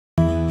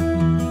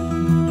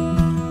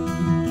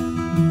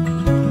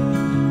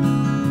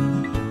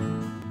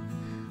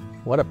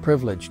What a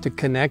privilege to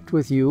connect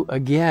with you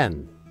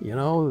again. You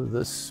know,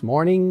 this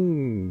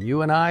morning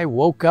you and I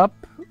woke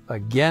up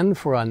again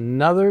for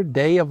another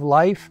day of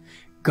life.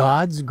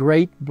 God's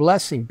great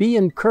blessing. Be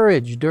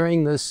encouraged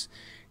during this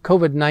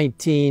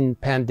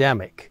COVID-19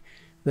 pandemic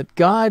that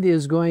God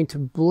is going to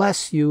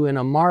bless you in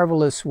a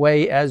marvelous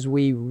way as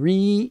we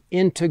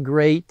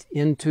reintegrate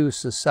into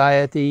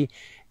society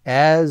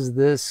as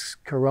this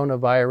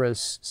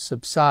coronavirus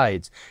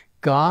subsides.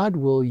 God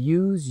will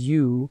use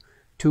you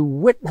to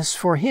witness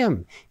for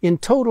Him in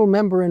total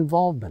member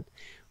involvement.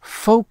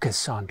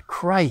 Focus on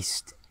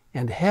Christ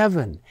and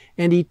heaven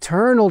and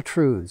eternal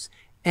truths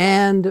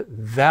and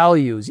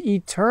values,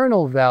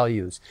 eternal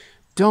values.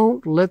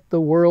 Don't let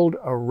the world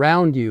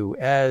around you,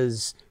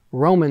 as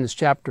Romans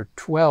chapter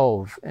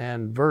 12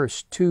 and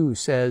verse 2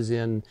 says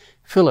in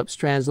Phillips'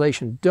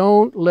 translation,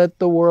 don't let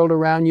the world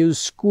around you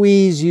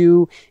squeeze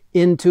you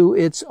into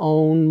its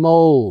own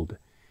mold.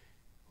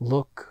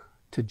 Look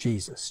to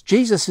Jesus.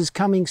 Jesus is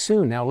coming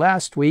soon. Now,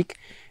 last week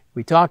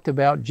we talked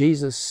about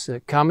Jesus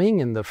coming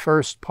in the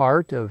first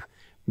part of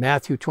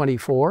Matthew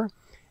 24,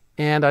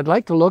 and I'd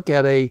like to look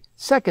at a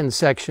second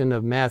section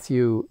of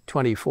Matthew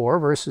 24,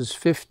 verses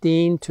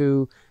 15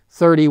 to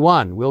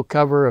 31. We'll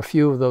cover a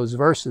few of those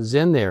verses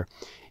in there.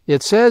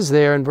 It says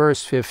there in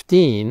verse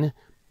 15,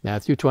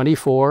 Matthew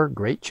 24,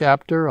 great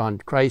chapter on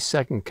Christ's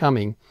second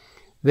coming,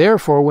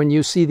 "Therefore, when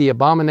you see the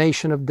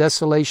abomination of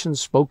desolation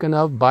spoken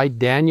of by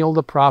Daniel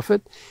the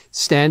prophet,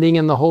 standing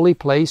in the holy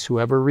place,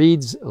 whoever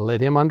reads,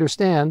 let him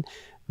understand,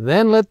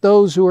 then let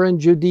those who are in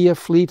Judea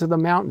flee to the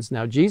mountains."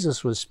 Now,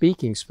 Jesus was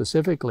speaking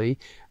specifically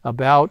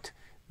about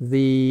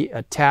the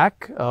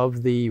attack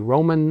of the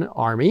Roman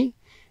army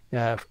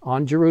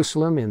on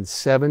Jerusalem in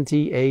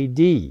 70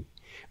 AD.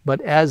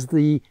 But as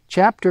the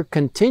chapter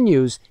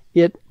continues,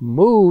 it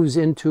moves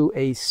into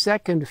a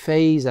second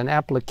phase and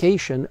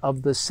application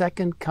of the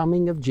second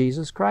coming of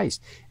Jesus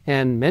Christ.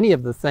 And many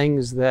of the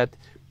things that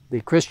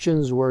the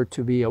Christians were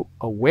to be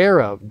aware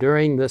of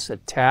during this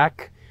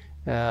attack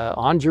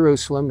on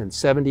Jerusalem in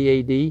 70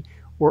 AD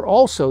were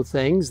also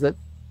things that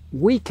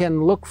we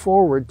can look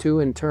forward to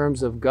in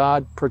terms of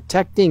God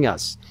protecting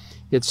us.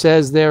 It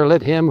says there,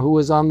 let him who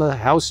is on the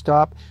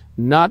housetop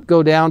not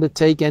go down to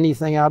take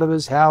anything out of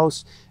his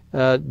house.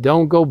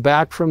 Don't go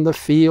back from the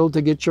field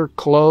to get your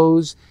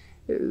clothes.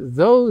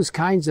 Those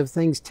kinds of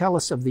things tell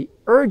us of the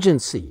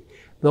urgency,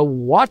 the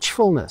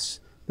watchfulness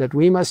that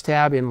we must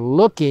have in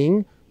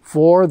looking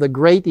for the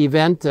great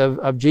event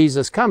of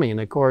Jesus coming. And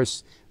of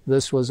course,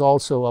 this was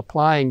also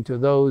applying to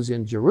those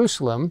in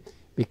Jerusalem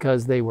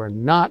because they were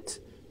not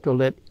to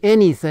let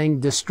anything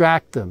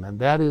distract them. And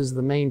that is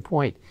the main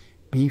point.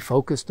 Be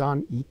focused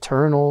on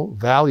eternal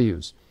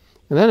values.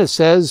 And then it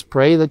says,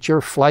 pray that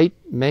your flight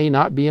may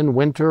not be in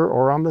winter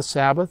or on the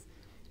Sabbath.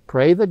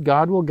 Pray that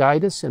God will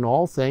guide us in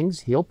all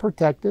things. He'll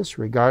protect us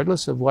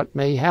regardless of what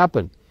may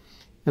happen.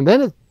 And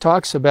then it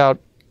talks about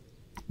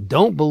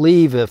don't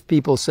believe if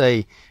people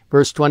say,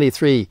 verse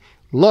 23,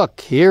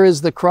 look, here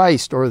is the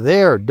Christ, or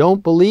there,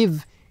 don't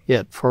believe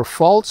it. For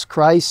false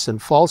Christs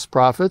and false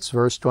prophets,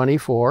 verse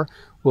 24,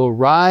 will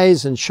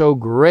rise and show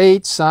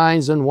great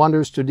signs and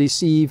wonders to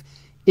deceive,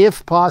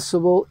 if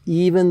possible,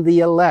 even the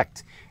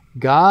elect.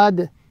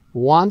 God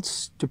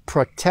wants to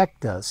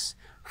protect us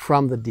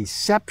from the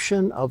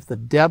deception of the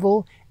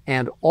devil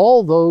and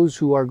all those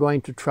who are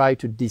going to try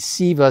to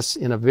deceive us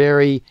in a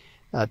very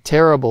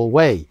terrible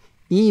way.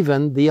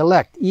 Even the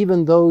elect,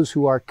 even those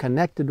who are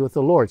connected with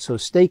the Lord. So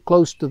stay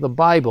close to the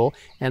Bible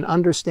and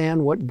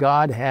understand what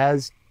God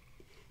has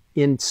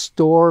in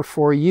store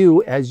for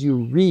you as you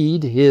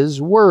read His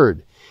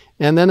Word.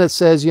 And then it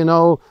says, you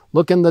know,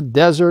 look in the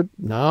desert.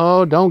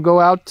 No, don't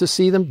go out to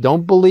see them.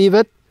 Don't believe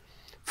it.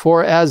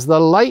 For as the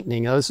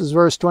lightning, now this is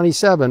verse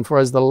 27, for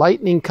as the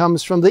lightning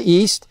comes from the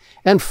east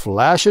and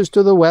flashes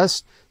to the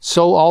west,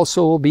 so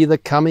also will be the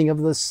coming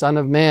of the Son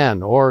of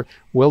Man, or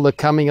will the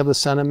coming of the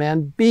Son of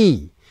Man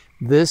be.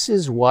 This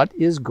is what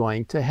is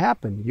going to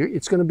happen.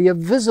 It's going to be a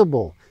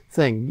visible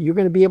thing. You're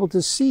going to be able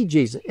to see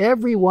Jesus.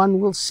 Everyone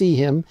will see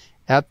Him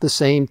at the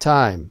same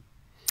time.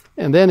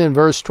 And then in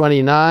verse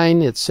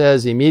 29, it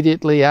says,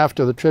 immediately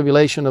after the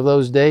tribulation of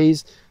those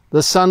days,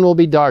 the sun will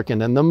be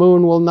darkened, and the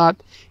moon will not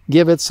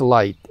give its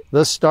light.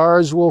 The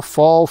stars will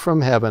fall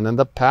from heaven, and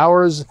the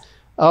powers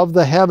of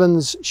the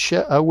heavens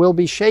will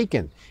be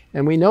shaken.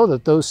 And we know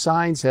that those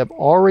signs have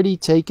already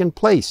taken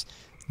place.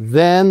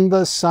 Then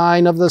the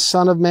sign of the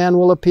Son of Man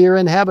will appear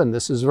in heaven.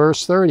 This is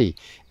verse 30.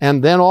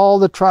 And then all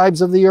the tribes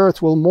of the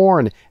earth will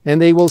mourn,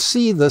 and they will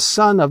see the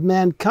Son of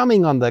Man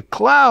coming on the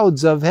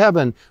clouds of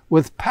heaven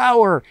with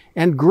power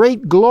and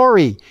great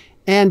glory.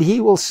 And He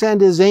will send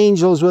His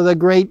angels with a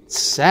great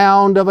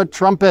sound of a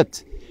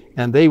trumpet.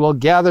 And they will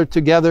gather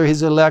together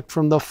His elect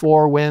from the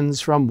four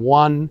winds, from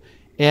one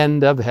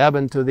end of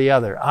heaven to the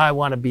other. I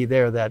want to be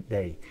there that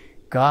day.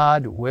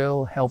 God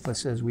will help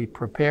us as we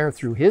prepare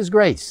through His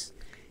grace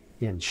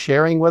in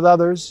sharing with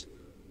others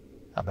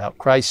about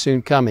Christ's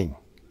soon coming.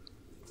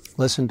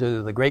 Listen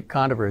to the Great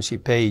Controversy,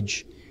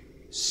 page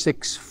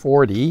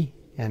 640,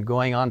 and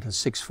going on to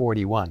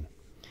 641.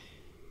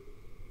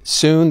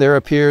 Soon there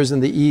appears in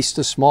the east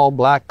a small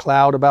black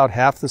cloud about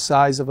half the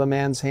size of a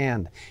man's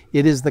hand.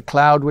 It is the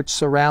cloud which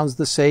surrounds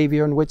the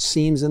Savior and which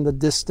seems in the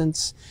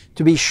distance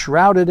to be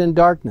shrouded in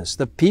darkness.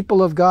 The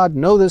people of God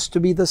know this to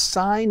be the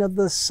sign of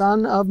the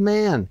Son of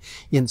Man.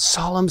 In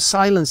solemn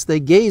silence they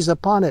gaze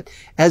upon it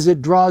as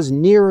it draws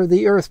nearer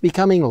the earth,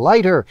 becoming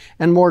lighter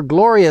and more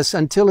glorious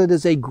until it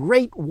is a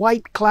great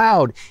white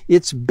cloud,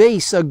 its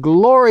base a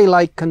glory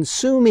like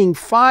consuming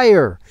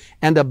fire,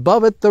 and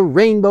above it the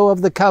rainbow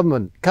of the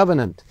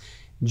covenant.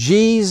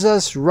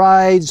 Jesus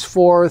rides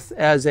forth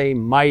as a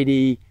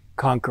mighty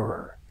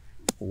conqueror.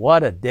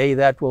 What a day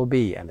that will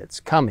be, and it's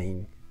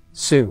coming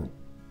soon.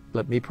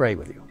 Let me pray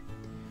with you.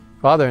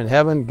 Father in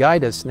heaven,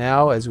 guide us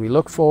now as we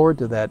look forward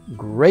to that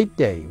great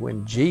day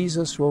when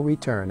Jesus will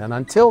return. And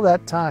until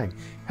that time,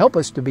 help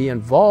us to be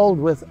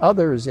involved with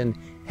others in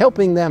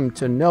helping them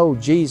to know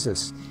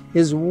Jesus,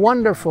 His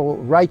wonderful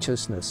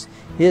righteousness,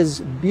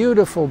 His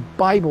beautiful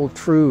Bible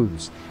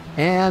truths,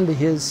 and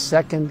His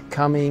second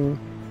coming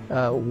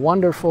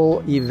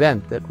wonderful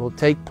event that will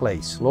take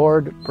place.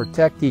 Lord,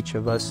 protect each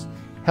of us.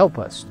 Help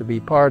us to be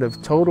part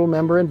of total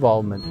member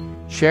involvement,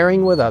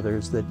 sharing with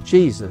others that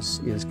Jesus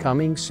is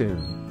coming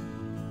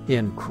soon.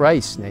 In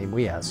Christ's name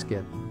we ask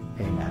it.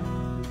 Amen.